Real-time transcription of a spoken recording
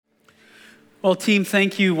Well, team,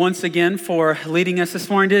 thank you once again for leading us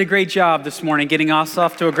this morning. Did a great job this morning, getting us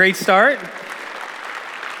off to a great start.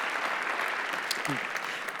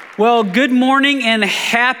 Well, good morning and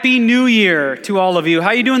Happy New Year to all of you. How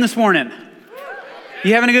are you doing this morning?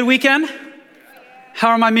 You having a good weekend? How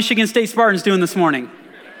are my Michigan State Spartans doing this morning?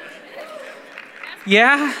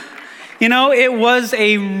 Yeah? You know, it was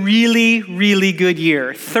a really, really good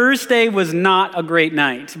year. Thursday was not a great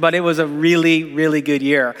night, but it was a really, really good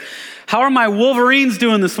year. How are my Wolverines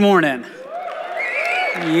doing this morning?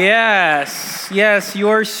 Yes,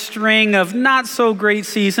 your string of not so great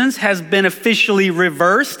seasons has been officially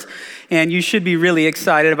reversed, and you should be really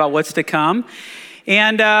excited about what's to come.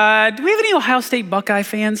 And do we have any Ohio State Buckeye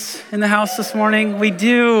fans in the house this morning? We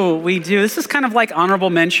do. This is kind of like honorable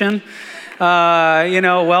mention.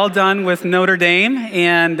 Well done with Notre Dame.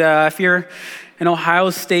 And if you're an Ohio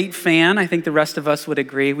State fan, I think the rest of us would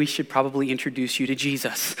agree we should probably introduce you to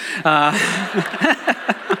Jesus.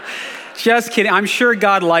 Just kidding. I'm sure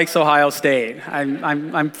God likes Ohio State.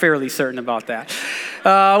 I'm fairly certain about that.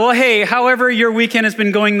 Well, hey, however your weekend has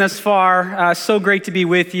been going thus far, so great to be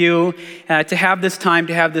with you, to have this time,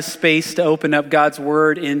 to have this space to open up God's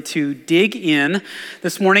Word and to dig in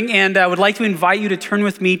this morning. And I would like to invite you to turn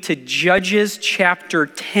with me to Judges chapter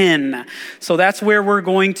 10. So that's where we're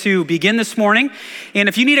going to begin this morning. And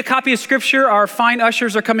if you need a copy of Scripture, our fine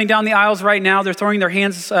ushers are coming down the aisles right now. They're throwing their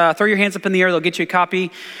hands, throw your hands up in the air. They'll get you a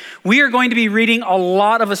copy. We are going to be reading a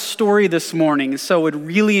lot of a story this morning, so I would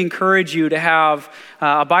really encourage you to have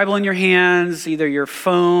a Bible in your hands, either your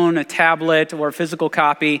phone, a tablet, or a physical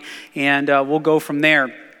copy, and we'll go from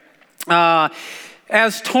there.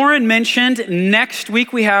 As Torrin mentioned, next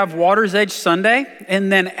week we have Water's Edge Sunday, and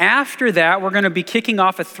then after that we're going to be kicking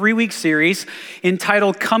off a 3-week series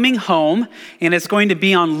entitled Coming Home, and it's going to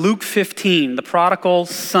be on Luke 15, the prodigal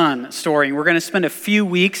son story. And we're going to spend a few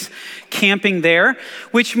weeks camping there,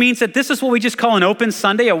 which means that this is what we just call an open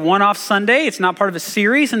Sunday, a one-off Sunday. It's not part of a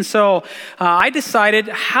series, and so I decided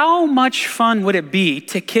how much fun would it be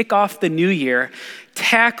to kick off the new year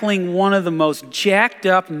tackling one of the most jacked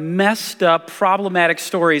up, messed up, problematic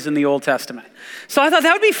stories in the Old Testament. So I thought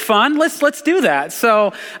that would be fun. Let's do that.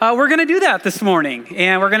 So we're going to do that this morning,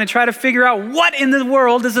 and we're going to try to figure out what in the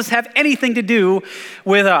world does this have anything to do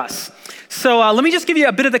with us. So let me just give you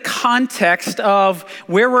a bit of the context of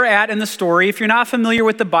where we're at in the story. If you're not familiar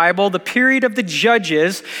with the Bible, the period of the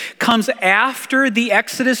Judges comes after the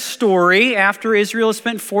Exodus story, after Israel has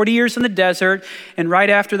spent 40 years in the desert, and right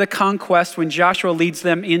after the conquest when Joshua leads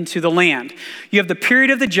them into the land. You have the period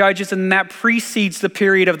of the Judges, and that precedes the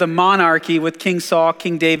period of the monarchy with King Saul,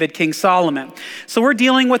 King David, King Solomon. So we're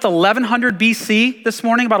dealing with 1100 BC this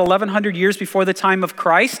morning, about 1100 years before the time of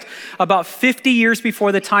Christ, about 50 years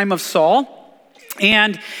before the time of Saul.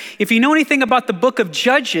 And if you know anything about the book of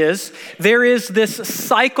Judges, there is this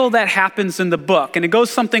cycle that happens in the book, and it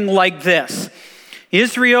goes something like this.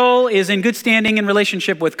 Israel is in good standing in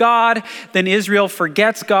relationship with God. Then Israel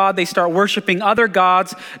forgets God. They start worshiping other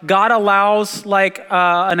gods. God allows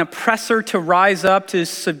an oppressor to rise up to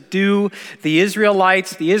subdue the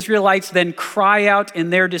Israelites. The Israelites then cry out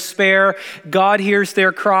in their despair. God hears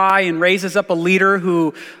their cry and raises up a leader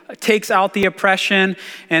who takes out the oppression.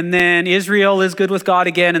 And then Israel is good with God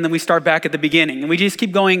again. And then we start back at the beginning. And we just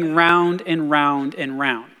keep going round and round and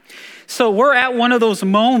round. So we're at one of those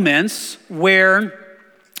moments where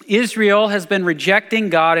Israel has been rejecting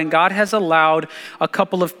God, and God has allowed a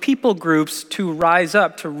couple of people groups to rise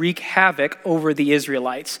up to wreak havoc over the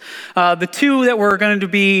Israelites. The two that we're going to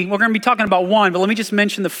be talking about one, but let me just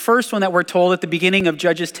mention the first one that we're told at the beginning of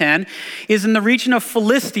Judges 10 is in the region of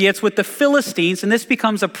Philistia. It's with the Philistines, and this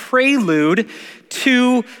becomes a prelude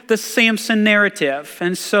to the Samson narrative.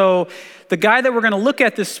 And so the guy that we're going to look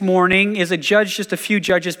at this morning is a judge just a few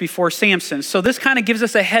judges before Samson. So this kind of gives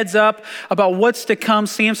us a heads up about what's to come.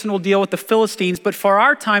 Samson will deal with the Philistines. But for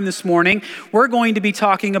our time this morning, we're going to be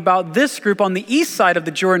talking about this group on the east side of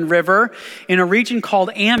the Jordan River in a region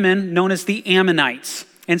called Ammon, known as the Ammonites.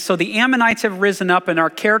 And so the Ammonites have risen up, and our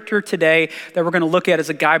character today that we're going to look at is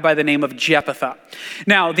a guy by the name of Jephthah.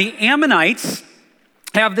 Now, the Ammonites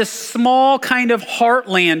have this small kind of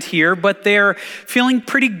heartland here, but they're feeling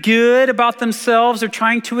pretty good about themselves. They're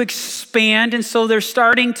trying to expand, and so they're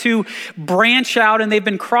starting to branch out, and they've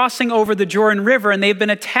been crossing over the Jordan River, and they've been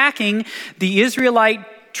attacking the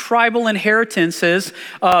Israelite tribal inheritances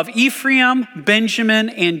of Ephraim, Benjamin,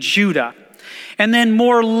 and Judah. And then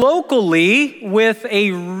more locally with a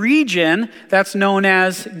region that's known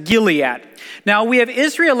as Gilead. Now, we have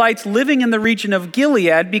Israelites living in the region of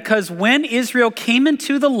Gilead because when Israel came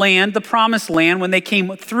into the land, the promised land, when they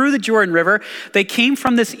came through the Jordan River, they came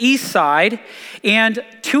from this east side, and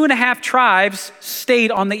 2.5 tribes stayed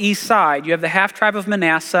on the east side. You have the half tribe of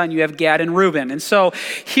Manasseh, and you have Gad and Reuben. And so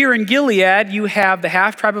here in Gilead, you have the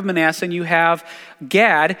half tribe of Manasseh, and you have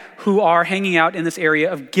Gad, who are hanging out in this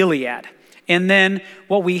area of Gilead. And then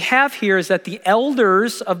what we have here is that the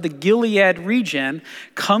elders of the Gilead region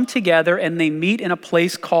come together and they meet in a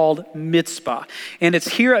place called Mitzpah. And it's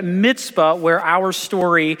here at Mitzpah where our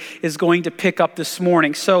story is going to pick up this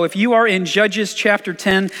morning. So if you are in Judges chapter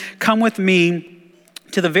 10, come with me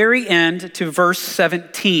to the very end to verse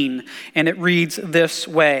 17. And it reads this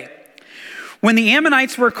way. When the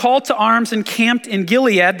Ammonites were called to arms and camped in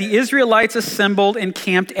Gilead, the Israelites assembled and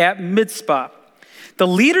camped at Mitzpah. The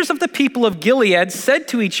leaders of the people of Gilead said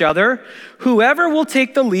to each other, whoever will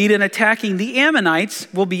take the lead in attacking the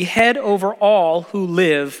Ammonites will be head over all who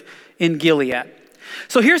live in Gilead.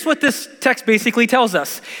 So here's what this text basically tells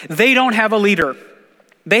us. They don't have a leader.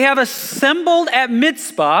 They have assembled at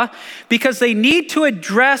Mitzpah because they need to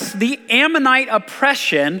address the Ammonite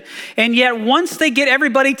oppression. And yet once they get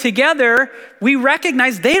everybody together, we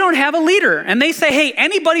recognize they don't have a leader. And they say, hey,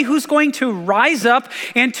 anybody who's going to rise up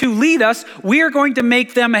and to lead us, we are going to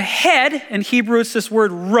make them a head. In Hebrew, it's this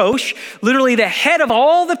word rosh, literally the head of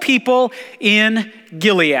all the people in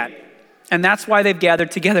Gilead. And that's why they've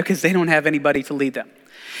gathered together, because they don't have anybody to lead them.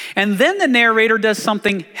 And then the narrator does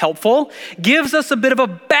something helpful, gives us a bit of a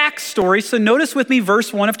backstory. So notice with me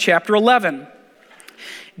verse 1 of chapter 11.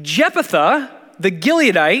 Jephthah, the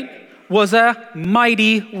Gileadite, was a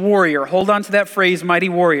mighty warrior. Hold on to that phrase, mighty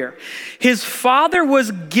warrior. His father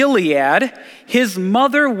was Gilead. His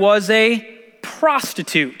mother was a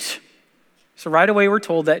prostitute. So right away we're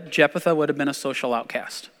told that Jephthah would have been a social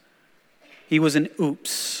outcast. He was an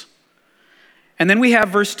oops. And then we have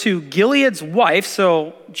verse 2, Gilead's wife,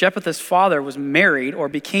 so Jephthah's father was married or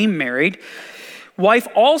became married. Wife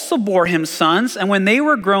also bore him sons, and when they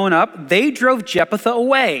were grown up, they drove Jephthah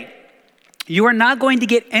away. You are not going to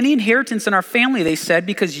get any inheritance in our family, they said,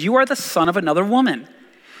 because you are the son of another woman.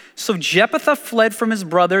 So Jephthah fled from his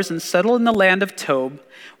brothers and settled in the land of Tob,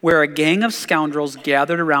 where a gang of scoundrels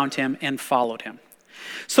gathered around him and followed him.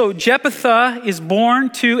 So Jephthah is born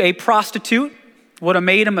to a prostitute, would have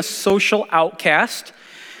made him a social outcast.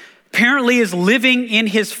 Apparently is living in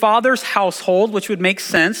his father's household, which would make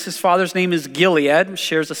sense. His father's name is Gilead, which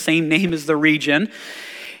shares the same name as the region.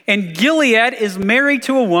 And Gilead is married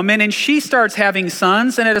to a woman, and she starts having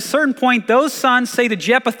sons. And at a certain point, those sons say to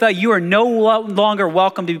Jephthah, you are no longer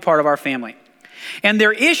welcome to be part of our family. And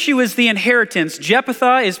their issue is the inheritance.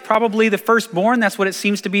 Jephthah is probably the firstborn. That's what it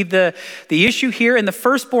seems to be the issue here. And the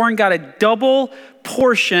firstborn got a double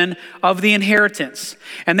portion of the inheritance.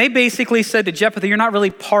 And they basically said to Jephthah, you're not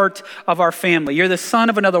really part of our family. You're the son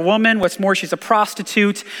of another woman. What's more, she's a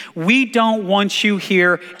prostitute. We don't want you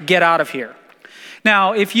here. Get out of here.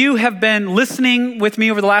 Now, if you have been listening with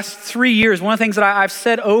me over the last 3 years, one of the things that I've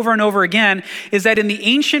said over and over again is that in the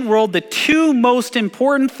ancient world, the two most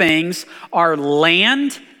important things are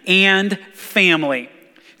land and family.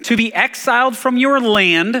 To be exiled from your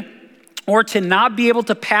land or to not be able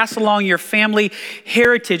to pass along your family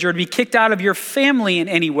heritage or to be kicked out of your family in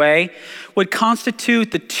any way would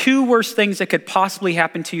constitute the two worst things that could possibly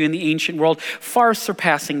happen to you in the ancient world, far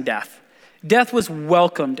surpassing death. Death was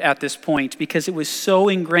welcomed at this point because it was so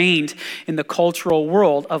ingrained in the cultural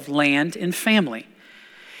world of land and family.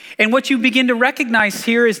 And what you begin to recognize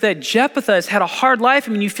here is that Jephthah has had a hard life.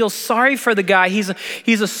 I mean, you feel sorry for the guy. He's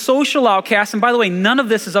a social outcast. And by the way, none of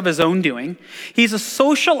this is of his own doing. He's a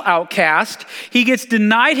social outcast. He gets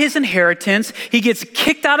denied his inheritance. He gets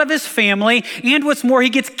kicked out of his family. And what's more, he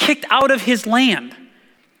gets kicked out of his land.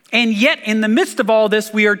 And yet, in the midst of all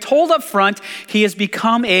this, we are told up front, he has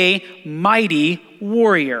become a mighty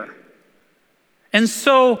warrior. And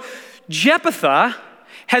so, Jephthah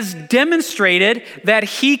has demonstrated that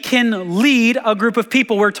he can lead a group of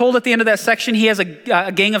people. We're told at the end of that section, he has a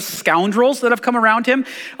gang of scoundrels that have come around him.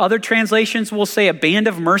 Other translations will say a band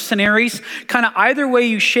of mercenaries. Kind of either way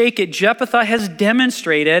you shake it, Jephthah has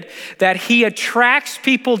demonstrated that he attracts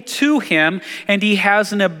people to him and he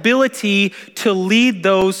has an ability to lead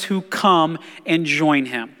those who come and join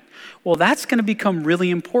him. Well, that's going to become really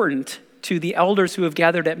important to the elders who have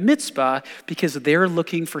gathered at Mitzpah because they're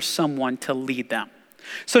looking for someone to lead them.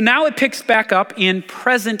 So now it picks back up in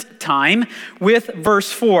present time with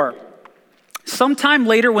verse 4. Sometime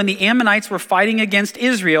later, when the Ammonites were fighting against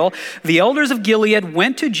Israel, the elders of Gilead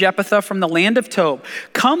went to Jephthah from the land of Tob.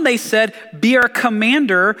 Come, they said, be our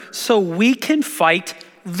commander so we can fight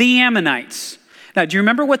the Ammonites. Now, do you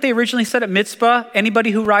remember what they originally said at Mizpah?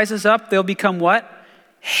 Anybody who rises up, they'll become what?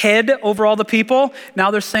 Head over all the people.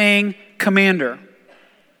 Now they're saying commander.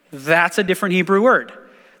 That's a different Hebrew word.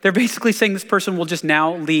 They're basically saying this person will just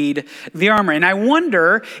now lead the army. And I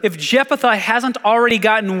wonder if Jephthah hasn't already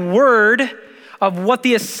gotten word of what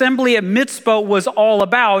the assembly at Mizpah was all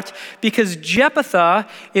about, because Jephthah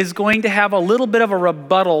is going to have a little bit of a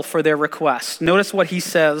rebuttal for their request. Notice what he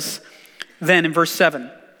says then in verse 7.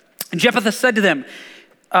 Jephthah said to them,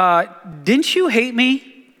 didn't you hate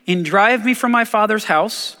me and drive me from my father's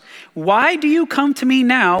house? Why do you come to me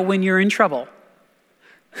now when you're in trouble?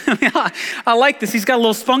 I like this. He's got a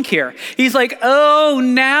little spunk here. He's like, oh,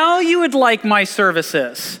 now you would like my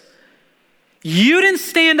services. You didn't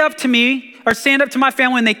stand up to me or stand up to my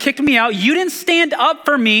family when they kicked me out. You didn't stand up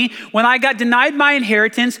for me when I got denied my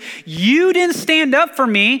inheritance. You didn't stand up for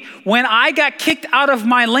me when I got kicked out of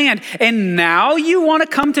my land. And now you want to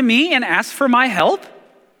come to me and ask for my help?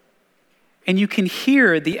 And you can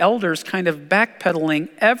hear the elders kind of backpedaling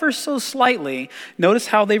ever so slightly. Notice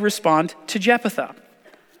how they respond to Jephthah.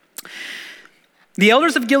 The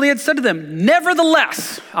elders of Gilead said to them,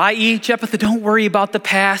 nevertheless, i.e., Jephthah, don't worry about the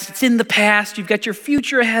past. It's in the past. You've got your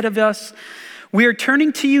future ahead of us. We are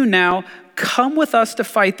turning to you now. Come with us to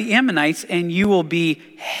fight the Ammonites, and you will be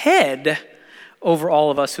head over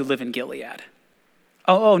all of us who live in Gilead.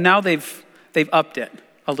 Now they've upped it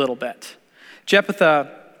a little bit.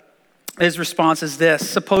 Jephthah, his response is this: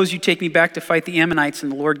 suppose you take me back to fight the Ammonites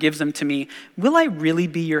and the Lord gives them to me. Will I really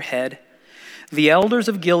be your head? The elders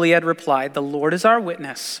of Gilead replied, the Lord is our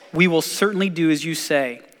witness. We will certainly do as you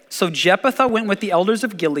say. So Jephthah went with the elders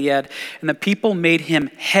of Gilead, and the people made him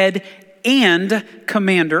head and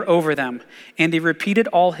commander over them. And he repeated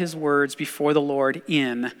all his words before the Lord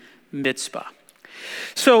in Mizpah.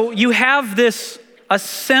 So you have this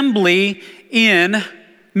assembly in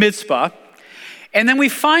Mizpah. And then we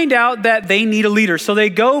find out that they need a leader. So they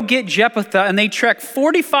go get Jephthah and they trek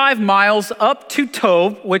 45 miles up to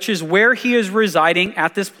Tob, which is where he is residing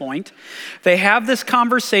at this point. They have this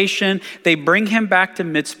conversation. They bring him back to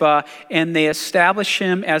Mizpah and they establish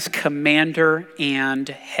him as commander and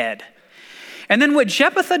head. And then what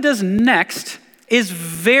Jephthah does next is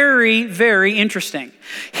very, very interesting.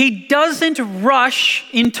 He doesn't rush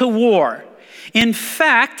into war. In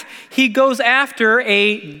fact, he goes after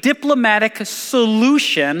a diplomatic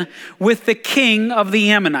solution with the king of the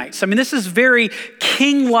Ammonites. I mean, this is very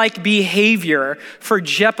king-like behavior for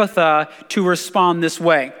Jephthah to respond this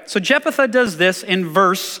way. So Jephthah does this in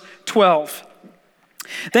verse 12.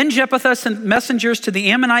 Then Jephthah sent messengers to the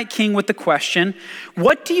Ammonite king with the question,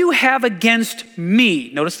 what do you have against me?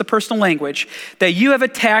 Notice the personal language, that you have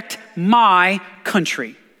attacked my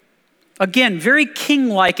country. Again, very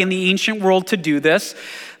king-like in the ancient world to do this,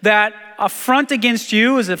 that a front against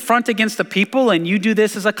you is a front against the people, and you do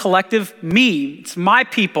this as a collective me. It's my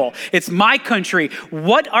people. It's my country.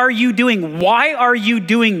 What are you doing? Why are you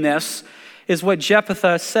doing this? Is what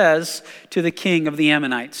Jephthah says to the king of the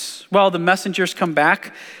Ammonites. Well, the messengers come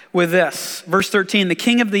back with this. Verse 13, the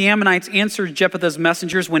king of the Ammonites answered Jephthah's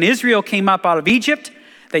messengers, when Israel came up out of Egypt,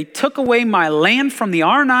 they took away my land from the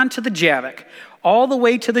Arnon to the Jabbok, all the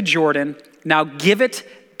way to the Jordan. Now give it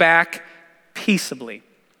back peaceably.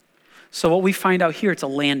 So what we find out here, it's a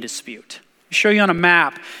land dispute. I'll show you on a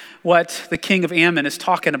map what the king of Ammon is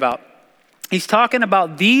talking about. He's talking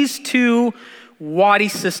about these two wadi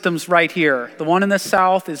systems right here. The one in the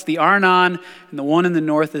south is the Arnon, and the one in the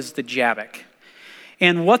north is the Jabbok.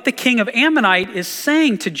 And what the king of Ammonite is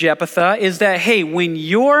saying to Jephthah is that, hey, when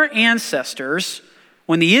your ancestors,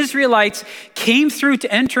 when the Israelites came through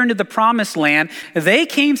to enter into the promised land, they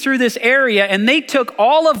came through this area and they took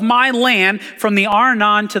all of my land from the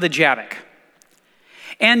Arnon to the Jabbok.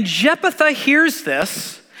 And Jephthah hears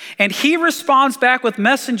this and he responds back with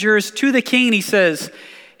messengers to the king and he says,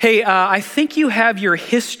 hey, I think you have your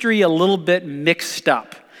history a little bit mixed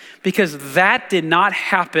up because that did not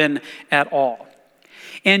happen at all.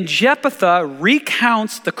 And Jephthah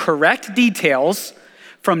recounts the correct details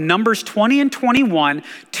from Numbers 20 and 21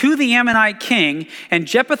 to the Ammonite king. And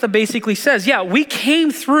Jephthah basically says, yeah, we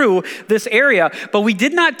came through this area, but we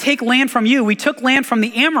did not take land from you. We took land from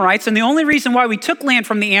the Amorites. And the only reason why we took land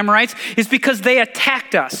from the Amorites is because they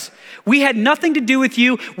attacked us. We had nothing to do with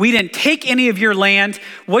you. We didn't take any of your land.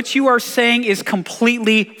 What you are saying is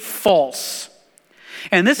completely false.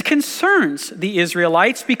 And this concerns the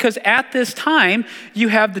Israelites because at this time, you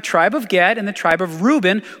have the tribe of Gad and the tribe of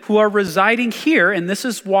Reuben who are residing here. And this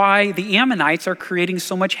is why the Ammonites are creating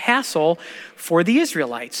so much hassle for the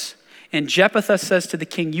Israelites. And Jephthah says to the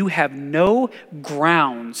king, you have no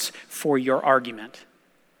grounds for your argument.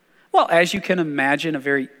 Well, as you can imagine, a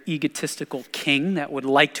very egotistical king that would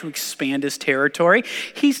like to expand his territory,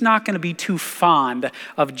 he's not going to be too fond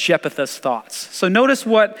of Jephthah's thoughts. So notice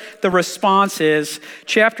what the response is.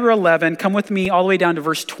 Chapter 11, come with me all the way down to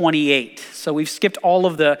verse 28. So we've skipped all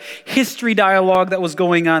of the history dialogue that was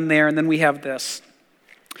going on there, and then we have this.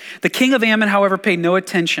 The king of Ammon, however, paid no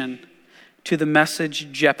attention to the message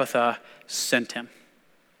Jephthah sent him.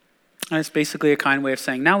 And it's basically a kind way of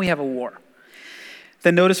saying, now we have a war.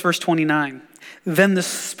 Then notice verse 29. Then the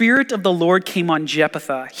Spirit of the Lord came on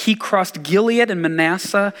Jephthah. He crossed Gilead and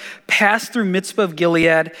Manasseh, passed through Mizpah of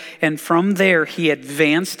Gilead, and from there he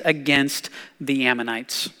advanced against the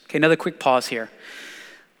Ammonites. Okay, another quick pause here.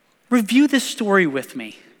 Review this story with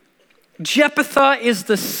me. Jephthah is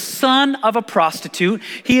the son of a prostitute.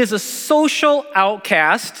 He is a social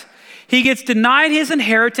outcast. He gets denied his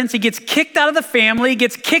inheritance. He gets kicked out of the family,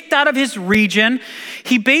 gets kicked out of his region.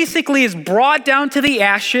 He basically is brought down to the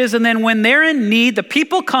ashes. And then when they're in need, the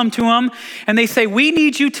people come to him and they say, we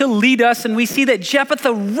need you to lead us. And we see that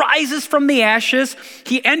Jephthah rises from the ashes.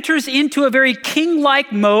 He enters into a very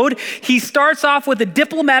king-like mode. He starts off with a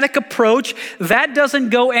diplomatic approach. That doesn't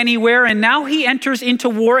go anywhere. And now he enters into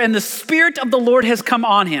war and the Spirit of the Lord has come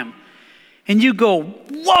on him. And you go,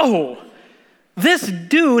 whoa. This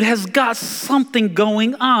dude has got something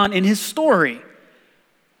going on in his story.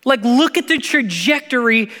 Like, look at the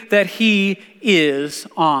trajectory that he is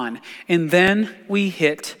on. And then we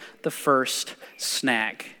hit the first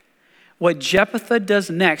snag. What Jephthah does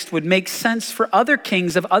next would make sense for other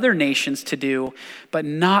kings of other nations to do, but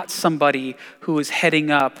not somebody who is heading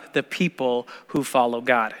up the people who follow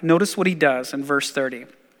God. Notice what he does in verse 30.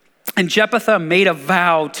 And Jephthah made a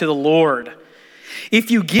vow to the Lord.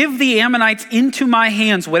 If you give the Ammonites into my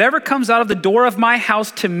hands, whatever comes out of the door of my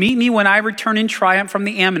house to meet me when I return in triumph from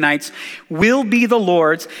the Ammonites will be the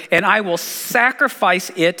Lord's, and I will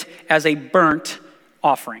sacrifice it as a burnt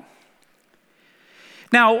offering.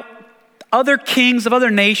 Now, other kings of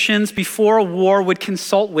other nations before a war would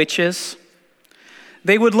consult witches.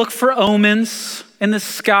 They would look for omens in the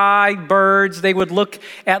sky, birds. They would look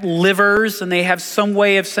at livers, and they have some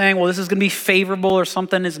way of saying, well, this is going to be favorable or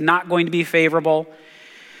something is not going to be favorable.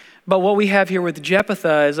 But what we have here with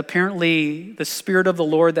Jephthah is apparently the Spirit of the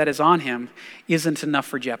Lord that is on him isn't enough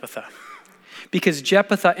for Jephthah. Because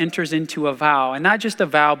Jephthah enters into a vow, and not just a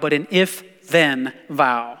vow, but an if-then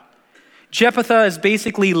vow. Jephthah is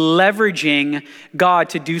basically leveraging God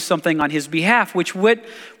to do something on his behalf, which would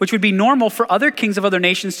be normal for other kings of other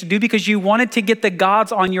nations to do because you wanted to get the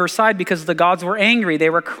gods on your side because the gods were angry. They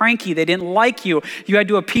were cranky. They didn't like you. You had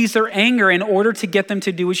to appease their anger in order to get them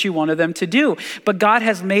to do what you wanted them to do. But God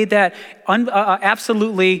has made that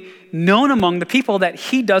absolutely known among the people that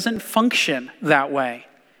he doesn't function that way.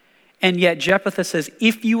 And yet Jephthah says,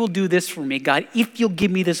 if you will do this for me, God, if you'll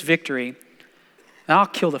give me this victory, I'll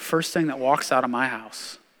kill the first thing that walks out of my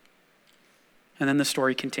house. And then the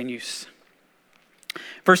story continues.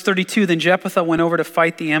 Verse 32, then Jephthah went over to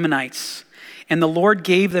fight the Ammonites, and the Lord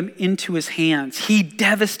gave them into his hands. He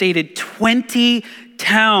devastated 20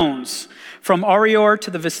 towns from Arior to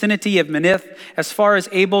the vicinity of Minnith, as far as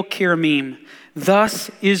Abel Kiramim. Thus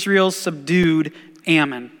Israel subdued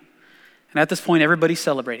Ammon. And at this point, everybody's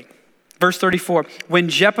celebrating. Verse 34, when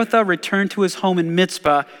Jephthah returned to his home in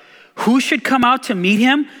Mizpah, who should come out to meet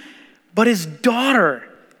him but his daughter,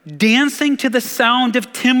 dancing to the sound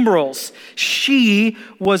of timbrels? She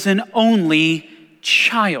was an only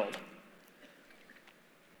child.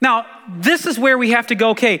 Now, this is where we have to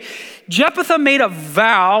go, okay, Jephthah made a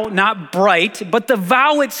vow, not bright, but the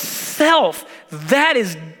vow itself, that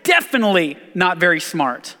is definitely not very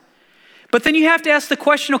smart. But then you have to ask the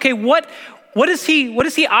question, okay, what is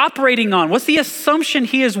he operating on? What's the assumption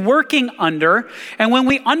he is working under? And when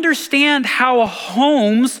we understand how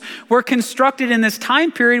homes were constructed in this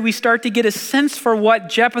time period, we start to get a sense for what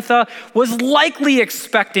Jephthah was likely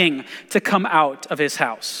expecting to come out of his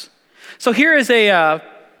house. So here is a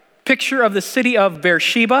picture of the city of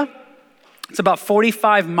Beersheba. It's about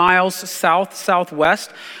 45 miles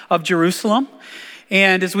southwest of Jerusalem.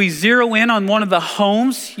 And as we zero in on one of the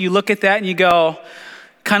homes, you look at that and you go,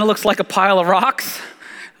 kind of looks like a pile of rocks.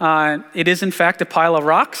 It is, in fact, a pile of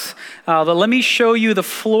rocks. But let me show you the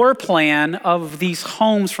floor plan of these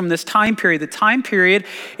homes from this time period. The time period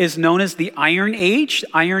is known as the Iron Age.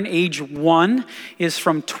 Iron Age 1 is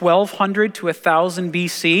from 1200 to 1000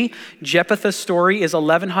 BC. Jephthah's story is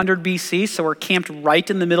 1100 BC, so we're camped right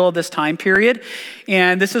in the middle of this time period.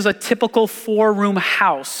 And this is a typical 4-room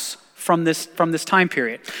house from this time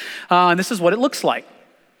period. And this is what it looks like.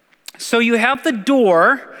 So you have the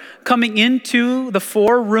door coming into the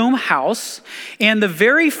 4-room house, and the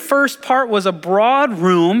very first part was a broad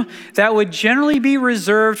room that would generally be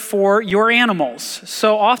reserved for your animals.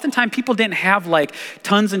 So oftentimes people didn't have like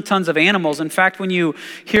tons and tons of animals. In fact, when you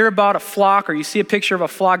hear about a flock or you see a picture of a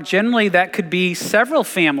flock, generally that could be several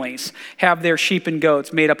families have their sheep and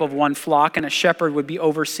goats made up of one flock, and a shepherd would be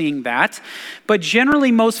overseeing that. But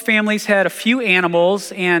generally most families had a few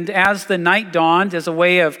animals, and as the night dawned, as a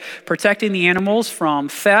way of protecting the animals from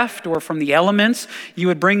theft or from the elements, you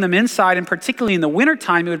would bring them inside, and particularly in the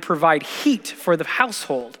wintertime, it would provide heat for the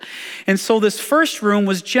household. And so this first room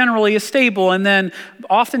was generally a stable, and then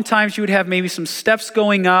oftentimes you would have maybe some steps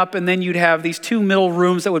going up, and then you'd have these 2 middle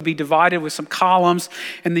rooms that would be divided with some columns,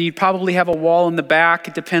 and then you'd probably have a wall in the back.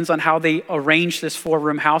 It depends on how they arrange this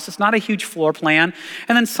 4-room house. It's not a huge floor plan.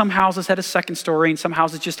 And then some houses had a second story, and some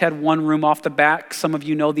houses just had 1 room off the back. Some of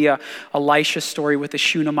you know the Elisha story with the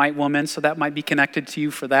Shunammite woman, so that might be connected to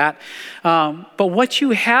you for that. But what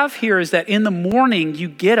you have here is that in the morning, you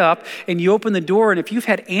get up and you open the door, and if you've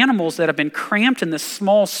had animals that have been cramped in this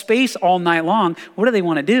small space all night long, what do they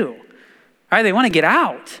want to do? All right, they want to get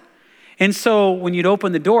out. And so when you'd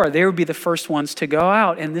open the door, they would be the first ones to go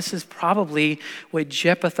out. And this is probably what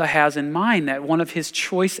Jephthah has in mind, that one of his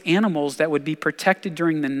choice animals that would be protected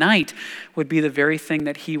during the night would be the very thing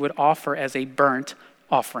that he would offer as a burnt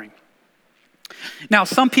offering. Now,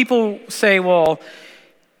 some people say, well,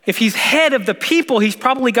 if he's head of the people, he's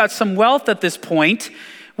probably got some wealth at this point,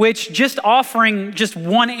 which just offering just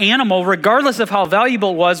one animal, regardless of how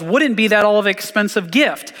valuable it was, wouldn't be that all of an expensive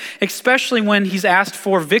gift, especially when he's asked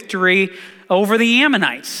for victory over the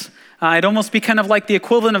Ammonites. It'd almost be kind of like the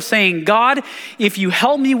equivalent of saying, God, if you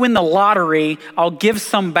help me win the lottery, I'll give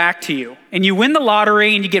some back to you. And you win the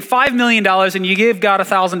lottery and you get $5 million and you give God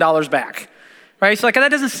 $1,000 back. Right? So that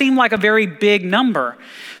doesn't seem like a very big number.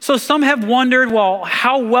 So some have wondered, well,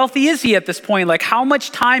 how wealthy is he at this point? Like, how much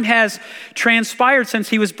time has transpired since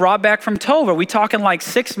he was brought back from Tov? Are we talking like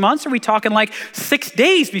 6 months? Or are we talking like 6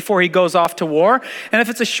 days before he goes off to war? And if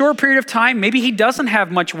it's a short period of time, maybe he doesn't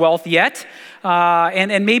have much wealth yet.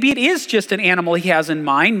 And maybe it is just an animal he has in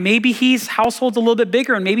mind. Maybe his household's a little bit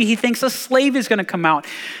bigger, and maybe he thinks a slave is going to come out.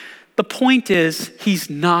 The point is, he's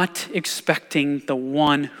not expecting the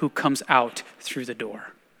one who comes out through the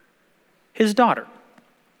door, his daughter.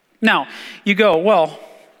 Now, you go, well,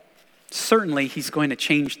 certainly he's going to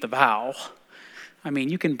change the vow. I mean,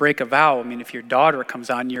 you can break a vow. I mean, if your daughter comes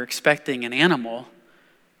out and you're expecting an animal,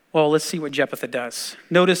 well, let's see what Jephthah does.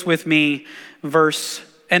 Notice with me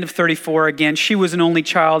end of 34 again. She was an only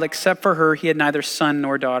child. Except for her, he had neither son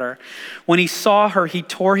nor daughter. When he saw her, he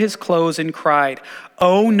tore his clothes and cried,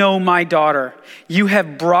 "Oh no, my daughter, you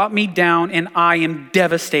have brought me down and I am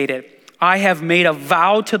devastated. I have made a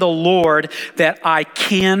vow to the Lord that I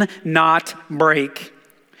cannot break."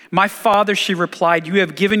 "My father," she replied, "you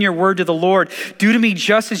have given your word to the Lord. Do to me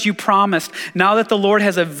just as you promised. Now that the Lord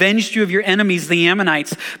has avenged you of your enemies, the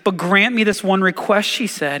Ammonites. But grant me this one request," she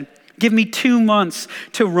said. "Give me 2 months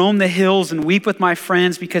to roam the hills and weep with my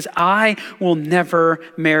friends, because I will never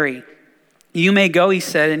marry." "You may go," he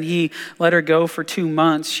said, and he let her go for 2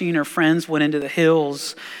 months. She and her friends went into the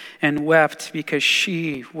hills and wept because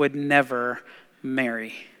she would never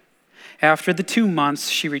marry. After the 2 months,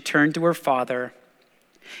 she returned to her father,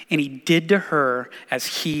 and he did to her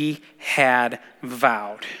as he had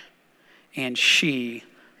vowed, and she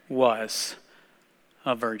was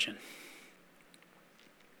a virgin.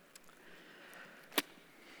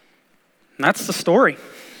 And that's the story.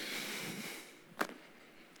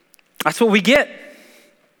 That's what we get.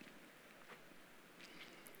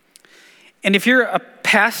 And if you're a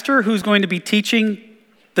pastor who's going to be teaching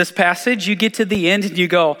this passage, you get to the end and you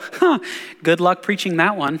go, good luck preaching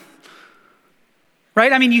that one.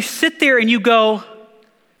 Right? I mean, you sit there and you go,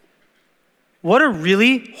 what a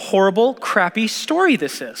really horrible, crappy story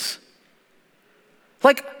this is.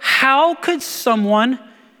 Like, how could someone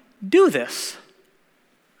do this?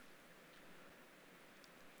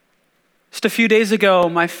 Just a few days ago,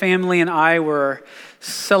 my family and I were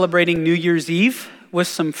celebrating New Year's Eve with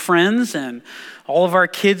some friends, and all of our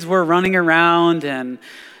kids were running around, and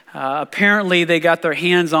Apparently, they got their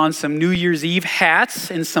hands on some New Year's Eve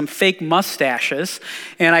hats and some fake mustaches.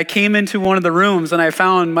 And I came into one of the rooms and I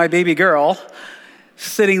found my baby girl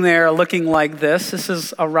sitting there looking like this. This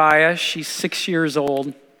is Araya. She's 6 years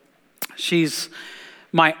old. She's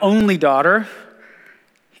my only daughter.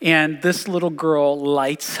 And this little girl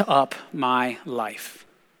lights up my life.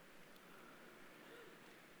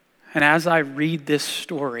 And as I read this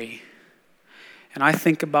story and I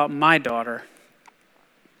think about my daughter,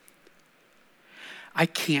 I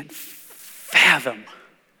can't fathom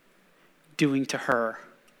doing to her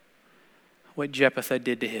what Jephthah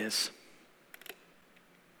did to his.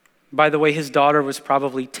 By the way, his daughter was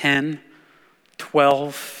probably 10,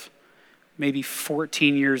 12, maybe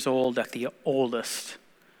 14 years old at the oldest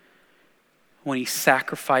when he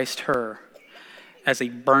sacrificed her as a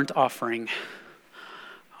burnt offering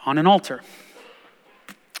on an altar.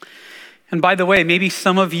 And by the way, maybe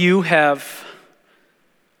some of you have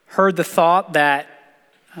heard the thought that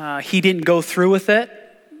he didn't go through with it,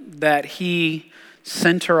 that he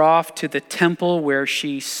sent her off to the temple where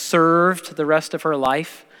she served the rest of her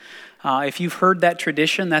life. If you've heard that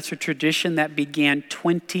tradition, that's a tradition that began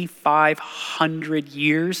 2,500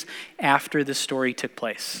 years after the story took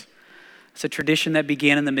place. It's a tradition that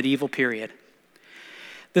began in the medieval period.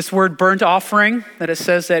 This word burnt offering, that it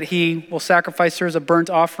says that he will sacrifice her as a burnt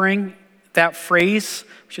offering, that phrase,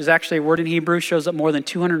 which is actually a word in Hebrew, shows up more than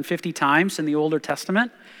 250 times in the Older Testament,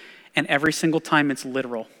 and every single time it's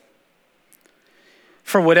literal.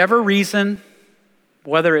 For whatever reason,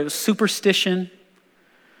 whether it was superstition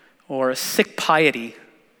or a sick piety,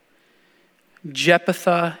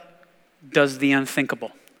 Jephthah does the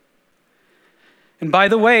unthinkable. And by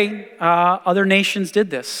the way, other nations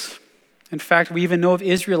did this. In fact, we even know of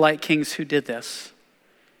Israelite kings who did this.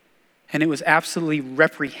 And it was absolutely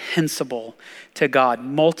reprehensible to God.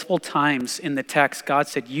 Multiple times in the text, God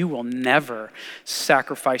said, you will never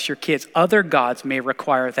sacrifice your kids. Other gods may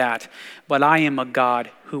require that, but I am a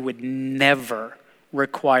God who would never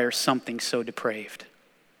require something so depraved.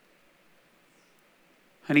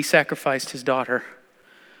 And he sacrificed his daughter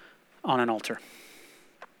on an altar.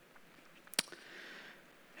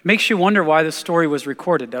 It makes you wonder why this story was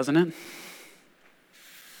recorded, doesn't it?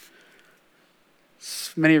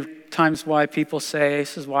 It's many times why people say,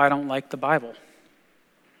 this is why I don't like the Bible.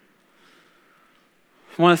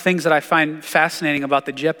 One of the things that I find fascinating about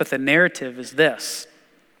the Jephthah narrative is this.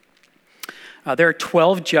 There are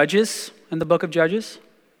 12 judges in the book of Judges.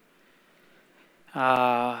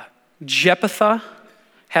 Jephthah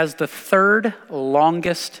has the third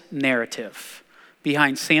longest narrative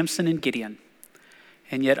behind Samson and Gideon.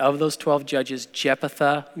 And yet of those 12 judges,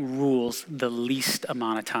 Jephthah rules the least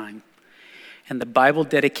amount of time. And the Bible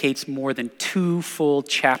dedicates more than 2 full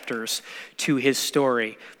chapters to his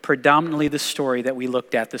story, predominantly the story that we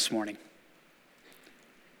looked at this morning.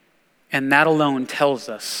 And that alone tells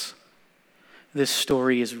us this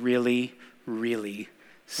story is really, really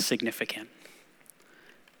significant.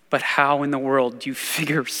 But how in the world do you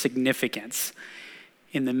figure significance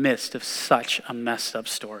in the midst of such a messed up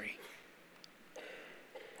story?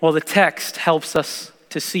 Well, the text helps us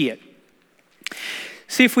to see it.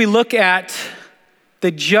 See, if we look at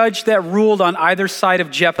the judge that ruled on either side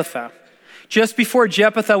of Jephthah. Just before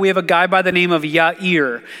Jephthah, we have a guy by the name of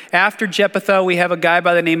Yair. After Jephthah, we have a guy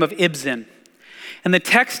by the name of Ibzan. And the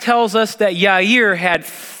text tells us that Yair had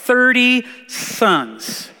 30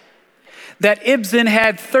 sons. That Ibzan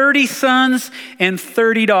had 30 sons and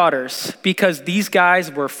 30 daughters because these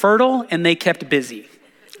guys were fertile and they kept busy.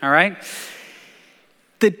 All right?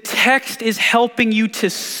 The text is helping you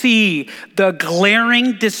to see the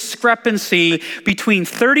glaring discrepancy between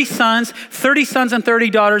 30 sons and 30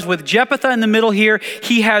 daughters. With Jephthah in the middle here,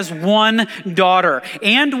 he has one daughter.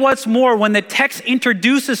 And what's more, when the text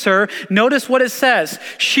introduces her, notice what it says.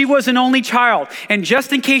 She was an only child. And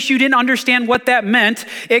just in case you didn't understand what that meant,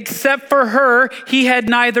 except for her, he had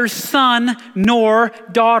neither son nor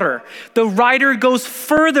daughter. The writer goes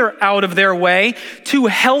further out of their way to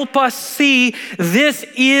help us see this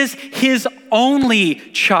is his only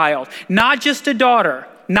child, not just a daughter,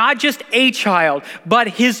 not just a child, but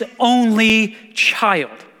his only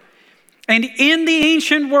child. And in the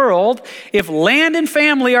ancient world, if land and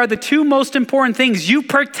family are the 2 most important things, you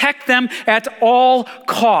protect them at all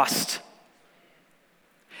cost.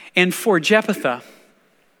 And for Jephthah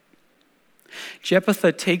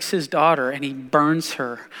takes his daughter and he burns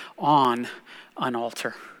her on an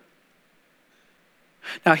altar.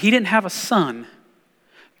 Now, he didn't have a son,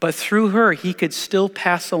 but through her, he could still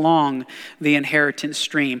pass along the inheritance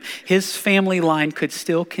stream. His family line could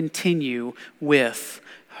still continue with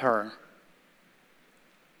her.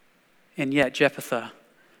 And yet Jephthah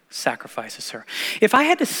sacrifices her. If I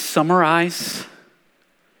had to summarize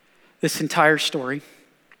this entire story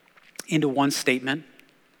into one statement,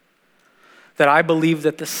 that I believe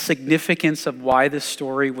that the significance of why this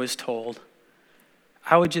story was told,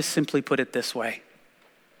 I would just simply put it this way: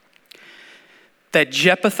 that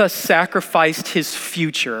Jephthah sacrificed his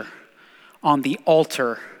future on the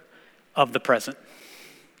altar of the present.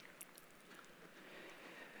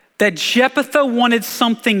 That Jephthah wanted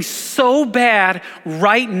something so bad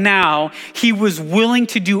right now, he was willing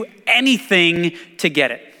to do anything to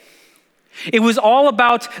get it. It was all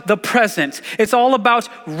about the present. It's all about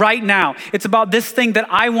right now. It's about this thing that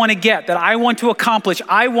I want to get, that I want to accomplish,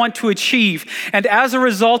 I want to achieve. And as a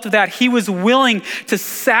result of that, he was willing to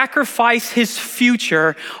sacrifice his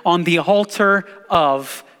future on the altar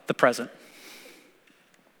of the present.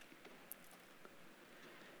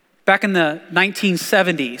 Back in the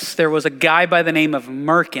 1970s, there was a guy by the name of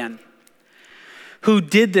Merkin who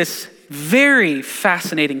did this very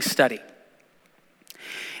fascinating study.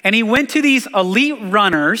 And he went to these elite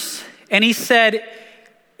runners and he said,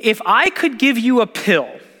 if I could give you a pill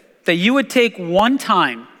that you would take one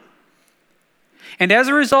time, and as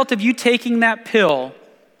a result of you taking that pill,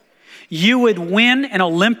 you would win an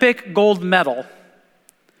Olympic gold medal,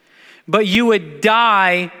 but you would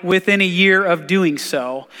die within a year of doing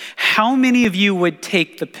so, how many of you would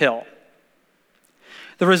take the pill?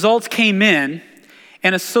 The results came in,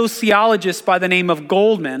 and a sociologist by the name of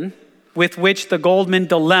Goldman, with which the Goldman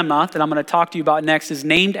dilemma that I'm going to talk to you about next is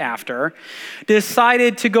named after,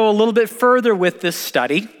 decided to go a little bit further with this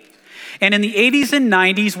study. And in the 80s and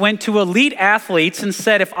 90s went to elite athletes and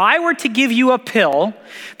said, if I were to give you a pill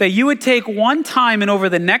that you would take one time and over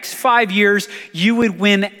the next 5 years, you would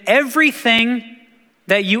win everything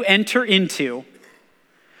that you enter into,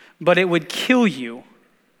 but it would kill you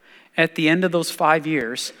at the end of those 5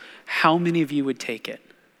 years, how many of you would take it?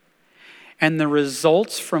 And the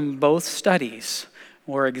results from both studies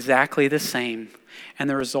were exactly the same. And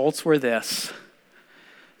the results were this,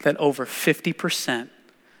 that over 50%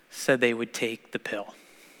 said they would take the pill.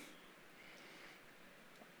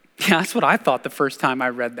 Yeah, that's what I thought the first time I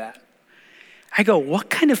read that. I go, what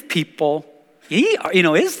kind of people,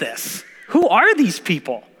 is this? Who are these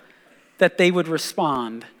people that they would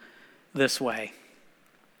respond this way?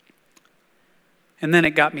 And then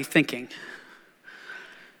it got me thinking,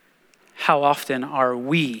 how often are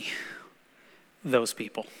we those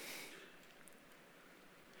people?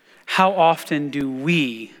 How often do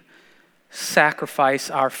we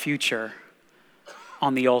sacrifice our future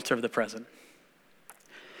on the altar of the present?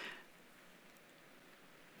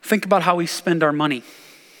 Think about how we spend our money,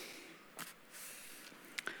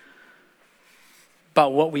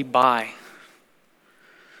 about what we buy,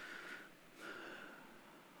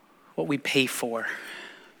 what we pay for,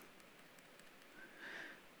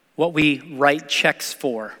 what we write checks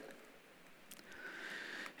for.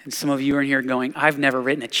 And some of you are in here going, I've never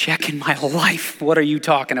written a check in my life. What are you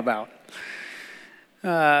talking about?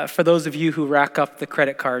 For those of you who rack up the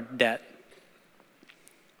credit card debt,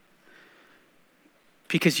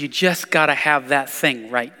 because you just got to have that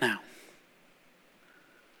thing right now.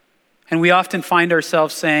 And we often find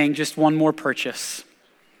ourselves saying, just one more purchase.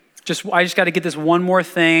 I just got to get this one more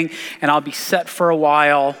thing and I'll be set for a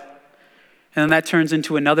while. And then that turns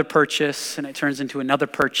into another purchase, and it turns into another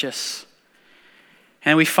purchase.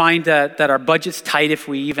 And we find that our budget's tight if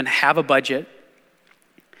we even have a budget.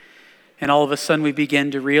 And all of a sudden we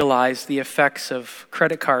begin to realize the effects of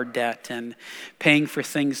credit card debt and paying for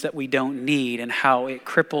things that we don't need and how it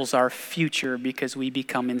cripples our future because we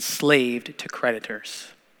become enslaved to creditors.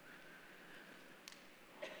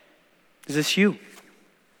 Is this you?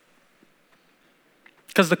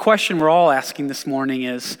 Because the question we're all asking this morning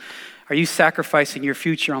is, are you sacrificing your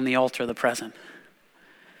future on the altar of the present?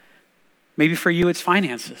 Maybe for you, it's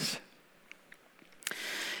finances.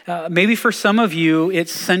 Maybe for some of you,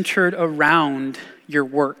 it's centered around your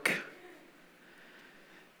work.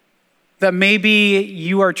 That maybe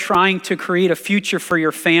you are trying to create a future for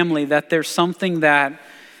your family, that there's something that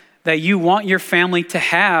you want your family to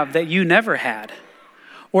have that you never had.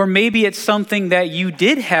 Or maybe it's something that you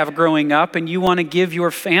did have growing up and you want to give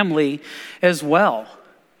your family as well.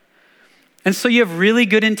 And so you have really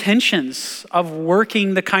good intentions of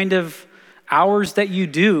working the kind of hours that you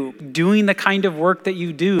do, doing the kind of work that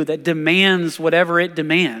you do that demands whatever it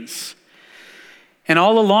demands. And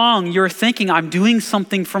all along you're thinking, I'm doing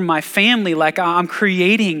something for my family, like I'm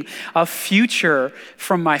creating a future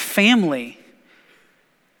from my family.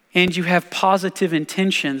 And you have positive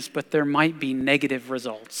intentions, but there might be negative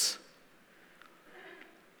results.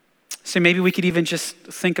 So maybe we could even just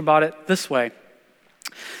think about it this way.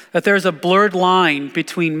 That there's a blurred line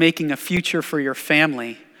between making a future for your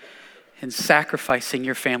family and sacrificing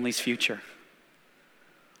your family's future.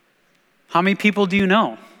 How many people do you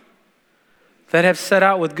know that have set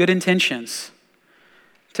out with good intentions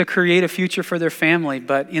to create a future for their family,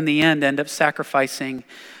 but in the end end up sacrificing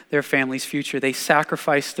their family's future? They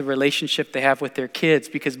sacrifice the relationship they have with their kids,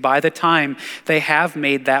 because by the time they have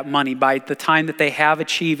made that money, by the time that they have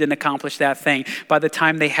achieved and accomplished that thing, by the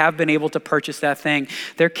time they have been able to purchase that thing,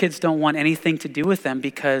 their kids don't want anything to do with them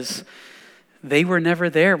because they were never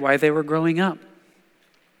there while they were growing up.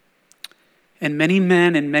 And many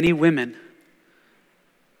men and many women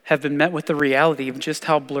have been met with the reality of just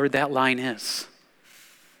how blurred that line is.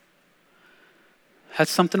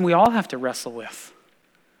 That's something we all have to wrestle with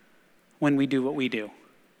when we do what we do.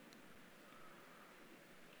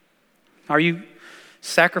 Are you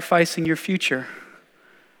sacrificing your future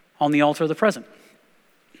on the altar of the present?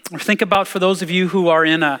 Or think about, for those of you who are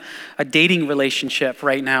in a dating relationship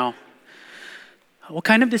right now, what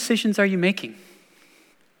kind of decisions are you making?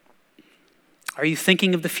 Are you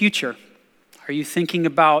thinking of the future? Are you thinking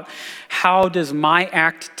about, how does my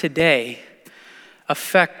act today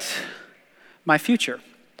affect my future?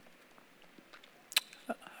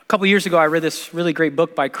 A couple years ago, I read this really great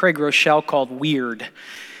book by Craig Rochelle called Weird.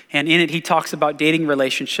 And in it, he talks about dating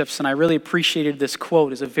relationships. And I really appreciated this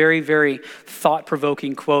quote. It's a very, very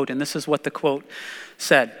thought-provoking quote. And this is what the quote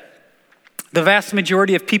said. "The vast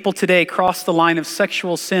majority of people today cross the line of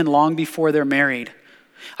sexual sin long before they're married.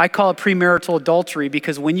 I call it premarital adultery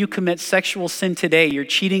because when you commit sexual sin today, you're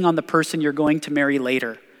cheating on the person you're going to marry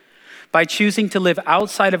later. By choosing to live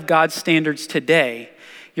outside of God's standards today,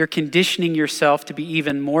 you're conditioning yourself to be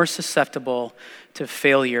even more susceptible to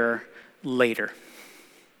failure later."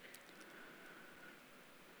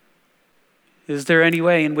 Is there any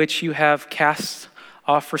way in which you have cast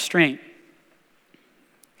off restraint?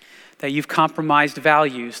 That you've compromised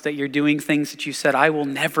values, that you're doing things that you said, "I will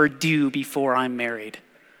never do before I'm married"?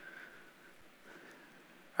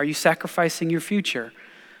 Are you sacrificing your future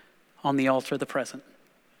on the altar of the present?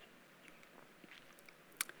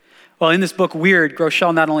 Well, in this book, Weird,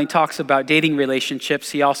 Groeschel not only talks about dating relationships,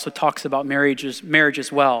 he also talks about marriage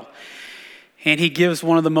as well. And he gives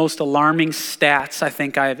one of the most alarming stats I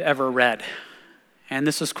think I have ever read. And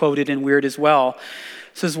this is quoted in Weird as well.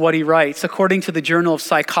 This is what he writes. According to the Journal of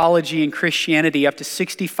Psychology and Christianity, up to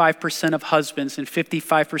 65% of husbands and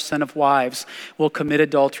 55% of wives will commit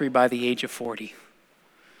adultery by the age of 40.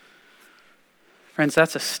 Friends,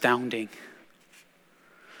 that's astounding.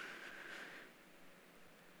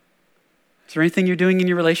 Is there anything you're doing in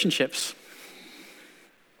your relationships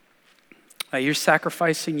that you're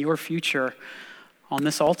sacrificing your future on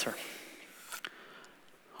this altar,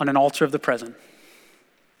 on an altar of the present?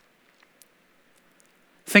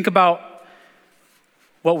 Think about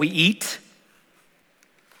what we eat.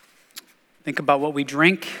 Think about what we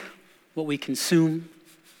drink, what we consume.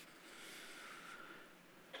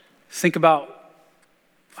 Think about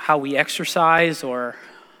how we exercise or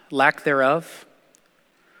lack thereof.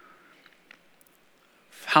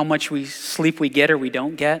 How much sleep we get or we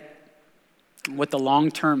don't get. What the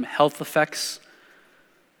long-term health effects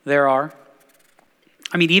there are.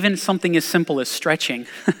 I mean, even something as simple as stretching.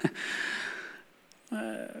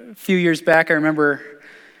 A few years back, I remember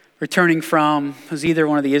returning from, it was either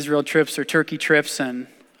one of the Israel trips or Turkey trips, and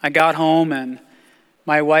I got home and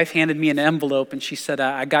my wife handed me an envelope and she said,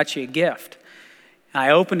 "I got you a gift." And I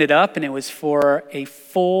opened it up and it was for a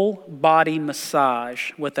full body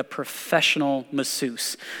massage with a professional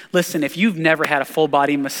masseuse. Listen, if you've never had a full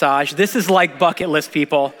body massage, this is like bucket list,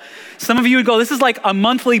 people. Some of you would go, this is like a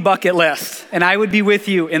monthly bucket list, and I would be with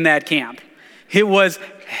you in that camp. It was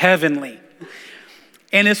heavenly.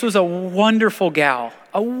 And this was a wonderful gal.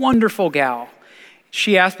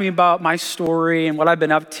 She asked me about my story and what I've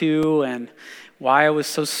been up to and why I was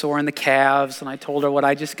so sore in the calves. And I told her what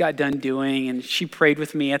I just got done doing. And she prayed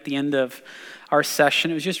with me at the end of our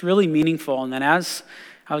session. It was just really meaningful. And then as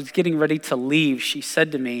I was getting ready to leave, she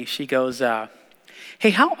said to me, she goes, "Hey,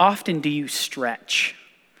 how often do you stretch?"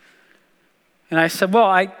 And I said, "Well,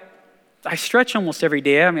 I stretch almost every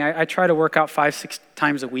day. I mean, I try to work out 5-6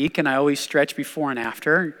 times a week, and I always stretch before and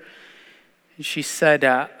after." And she said,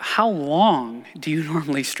 "How long do you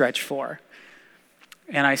normally stretch for?"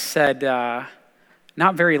 And I said,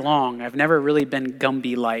 "Not very long. I've never really been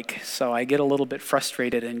Gumby-like, so I get a little bit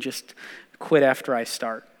frustrated and just quit after I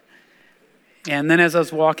start." And then as I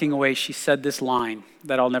was walking away, she said this line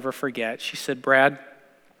that I'll never forget. She said, "Brad,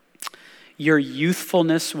 your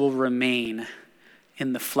youthfulness will remain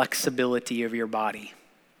in the flexibility of your body."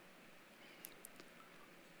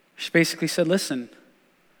 She basically said, listen,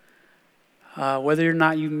 whether or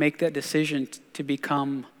not you make that decision to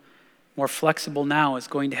become more flexible now is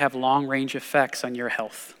going to have long-range effects on your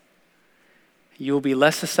health. You will be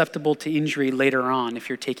less susceptible to injury later on if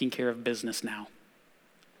you're taking care of business now.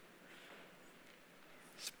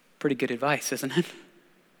 It's pretty good advice, isn't it?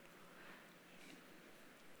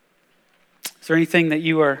 Is there anything that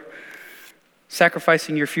you are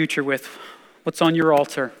sacrificing your future with? What's on your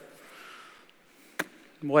altar?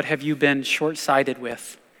 What have you been short-sighted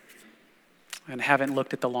with and haven't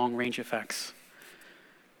looked at the long-range effects?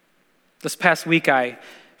 This past week, I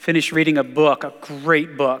finished reading a book, a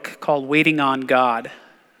great book called Waiting on God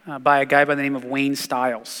by a guy by the name of Wayne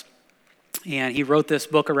Stiles. And he wrote this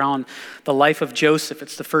book around the life of Joseph.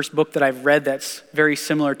 It's the first book that I've read that's very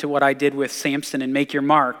similar to what I did with Samson and Make Your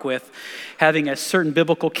Mark, with having a certain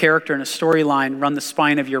biblical character and a storyline run the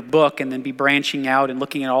spine of your book and then be branching out and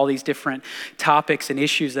looking at all these different topics and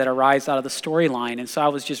issues that arise out of the storyline. And so I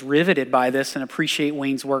was just riveted by this and appreciate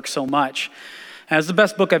Wayne's work so much. And it's the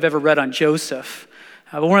best book I've ever read on Joseph.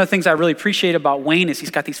 But one of the things I really appreciate about Wayne is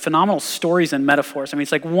he's got these phenomenal stories and metaphors. I mean,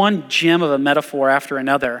 it's like one gem of a metaphor after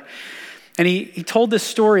another. And he told this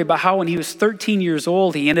story about how when he was 13 years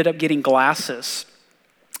old, he ended up getting glasses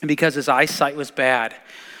because his eyesight was bad.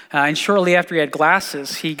 And shortly after he had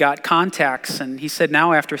glasses, he got contacts. And he said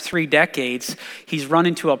now after 3 decades, he's run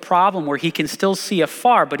into a problem where he can still see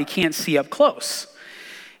afar, but he can't see up close.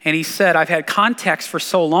 And he said, I've had contacts for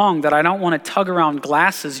so long that I don't want to tug around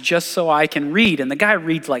glasses just so I can read. And the guy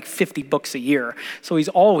reads like 50 books a year, so he's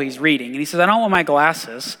always reading. And he says, I don't want my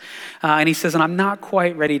glasses. And he says, and I'm not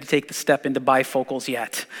quite ready to take the step into bifocals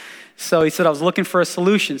yet. So he said, I was looking for a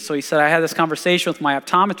solution. So he said, I had this conversation with my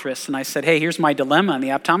optometrist, and I said, hey, here's my dilemma. And the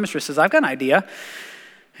optometrist says, I've got an idea.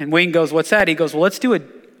 And Wayne goes, what's that? He goes, well, let's do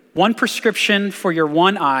one prescription for your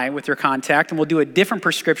one eye with your contact, and we'll do a different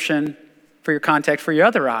prescription for your contact for your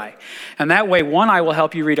other eye. And that way, one eye will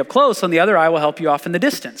help you read up close, and the other eye will help you off in the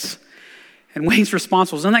distance. And Wayne's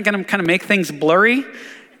response was, isn't that going to kind of make things blurry?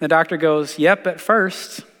 The doctor goes, yep, at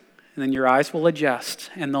first. And then your eyes will adjust,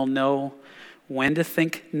 and they'll know when to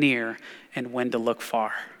think near and when to look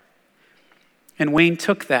far. And Wayne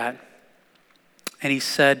took that, and he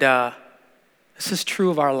said, this is true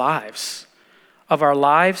of our lives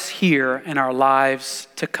here and our lives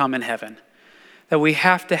to come in heaven. That we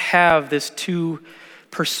have to have this two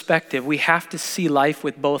perspective. We have to see life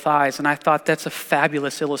with both eyes. And I thought that's a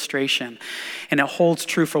fabulous illustration. And it holds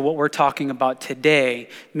true for what we're talking about today,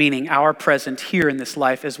 meaning our present here in this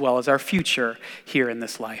life as well as our future here in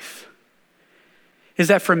this life. Is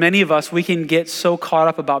that for many of us, we can get so caught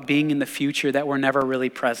up about being in the future that we're never really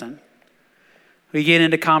present. We get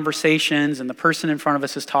into conversations and the person in front of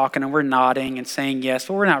us is talking and we're nodding and saying yes,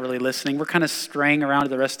 but we're not really listening. We're kind of straying around to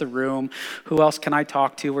the rest of the room. Who else can I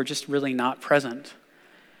talk to? We're just really not present.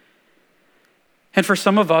 And for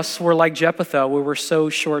some of us, we're like Jephthah, where we're so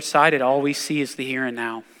short-sighted, all we see is the here and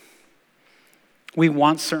now. We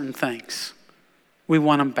want certain things. We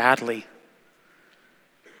want them badly.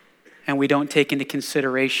 And we don't take into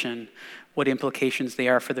consideration what implications they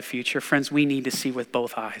are for the future. Friends, we need to see with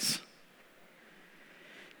both eyes.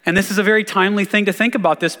 And this is a very timely thing to think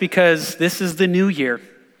about this because this is the new year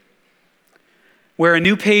where a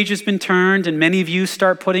new page has been turned and many of you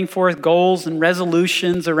start putting forth goals and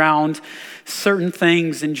resolutions around certain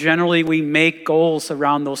things. And generally we make goals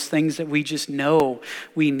around those things that we just know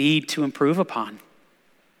we need to improve upon,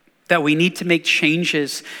 that we need to make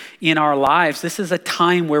changes in our lives. This is a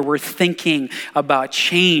time where we're thinking about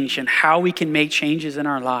change and how we can make changes in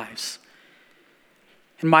our lives.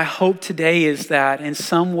 And my hope today is that in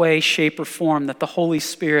some way, shape, or form that the Holy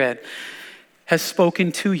Spirit has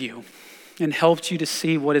spoken to you and helped you to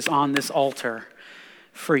see what is on this altar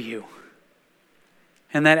for you.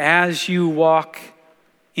 And that as you walk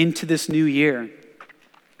into this new year,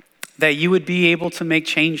 that you would be able to make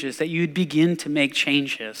changes, that you would begin to make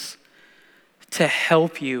changes to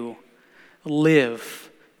help you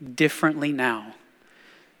live differently now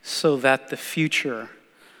so that the future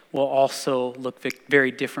will also look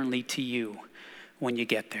very differently to you when you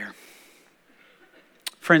get there.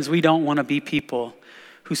 Friends, we don't want to be people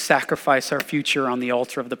who sacrifice our future on the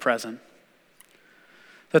altar of the present.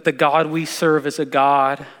 That the God we serve is a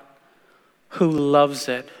God who loves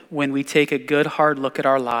it when we take a good hard look at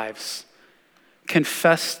our lives,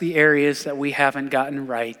 confess the areas that we haven't gotten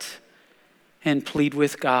right, and plead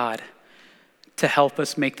with God to help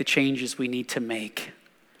us make the changes we need to make,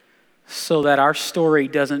 so that our story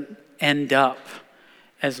doesn't end up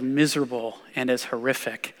as miserable and as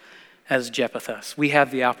horrific as Jephthah's. We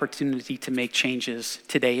have the opportunity to make changes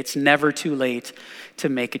today. It's never too late to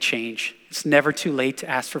make a change. It's never too late to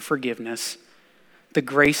ask for forgiveness. The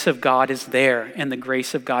grace of God is there, and the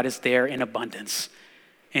grace of God is there in abundance.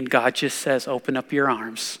 And God just says, open up your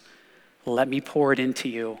arms, let me pour it into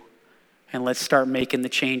you, and let's start making the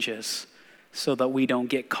changes so that we don't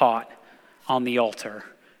get caught on the altar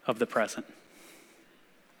of the present.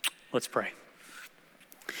 Let's pray.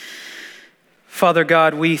 Father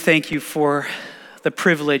God, we thank you for the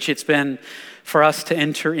privilege it's been for us to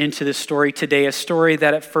enter into this story today, a story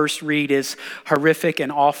that at first read is horrific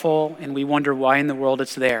and awful, and we wonder why in the world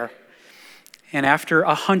it's there. And after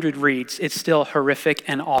 100 reads, it's still horrific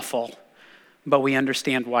and awful, but we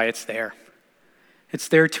understand why it's there. It's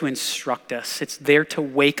there to instruct us. It's there to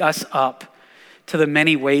wake us up to the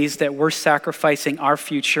many ways that we're sacrificing our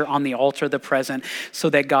future on the altar of the present so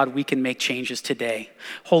that, God, we can make changes today.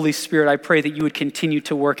 Holy Spirit, I pray that you would continue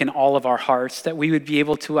to work in all of our hearts, that we would be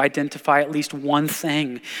able to identify at least one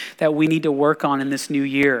thing that we need to work on in this new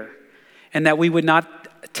year, and that we would not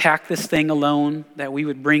attack this thing alone, that we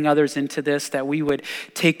would bring others into this, that we would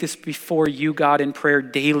take this before you, God, in prayer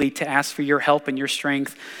daily to ask for your help and your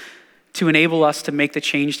strength to enable us to make the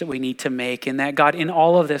change that we need to make. And that, God, in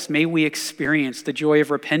all of this, may we experience the joy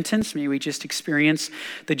of repentance. May we just experience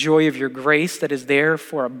the joy of your grace that is there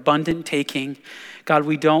for abundant taking. God,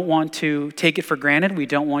 we don't want to take it for granted. We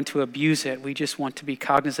don't want to abuse it. We just want to be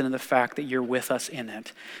cognizant of the fact that you're with us in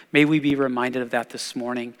it. May we be reminded of that this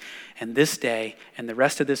morning and this day and the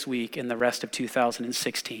rest of this week and the rest of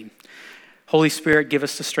 2016. Holy Spirit, give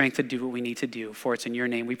us the strength to do what we need to do. For it's in your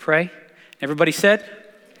name we pray. Everybody said,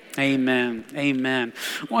 amen. Amen.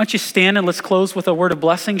 Why don't you stand and let's close with a word of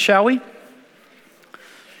blessing, shall we?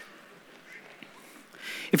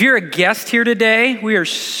 If you're a guest here today, we are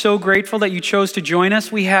so grateful that you chose to join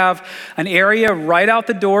us. We have an area right out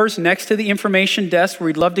the doors next to the information desk where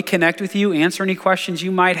we'd love to connect with you, answer any questions you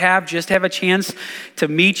might have, just have a chance to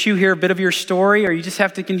meet you, hear a bit of your story, or you just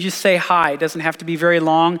can just say hi. It doesn't have to be very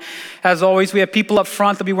long. As always, we have people up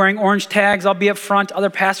front. They'll be wearing orange tags. I'll be up front. Other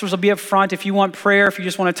pastors will be up front. If you want prayer, if you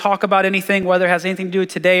just want to talk about anything, whether it has anything to do with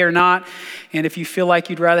today or not, and if you feel like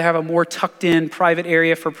you'd rather have a more tucked in private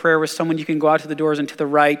area for prayer with someone, you can go out to the doors and to the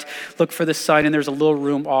right. Look for the sign, and there's a little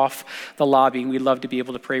room off the lobby, and we'd love to be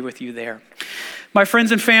able to pray with you there. My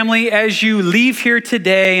friends and family, as you leave here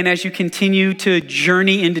today and as you continue to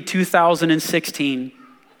journey into 2016,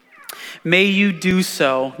 may you do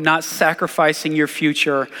so not sacrificing your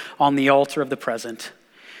future on the altar of the present.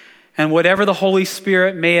 And whatever the Holy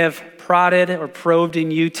Spirit may have prodded or probed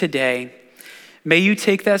in you today, may you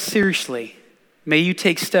take that seriously. May you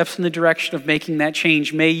take steps in the direction of making that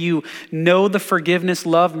change. May you know the forgiveness,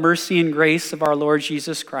 love, mercy, and grace of our Lord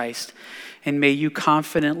Jesus Christ. And may you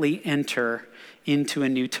confidently enter into a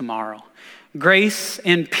new tomorrow. Grace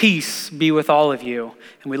and peace be with all of you.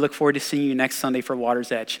 And we look forward to seeing you next Sunday for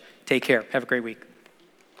Water's Edge. Take care. Have a great week.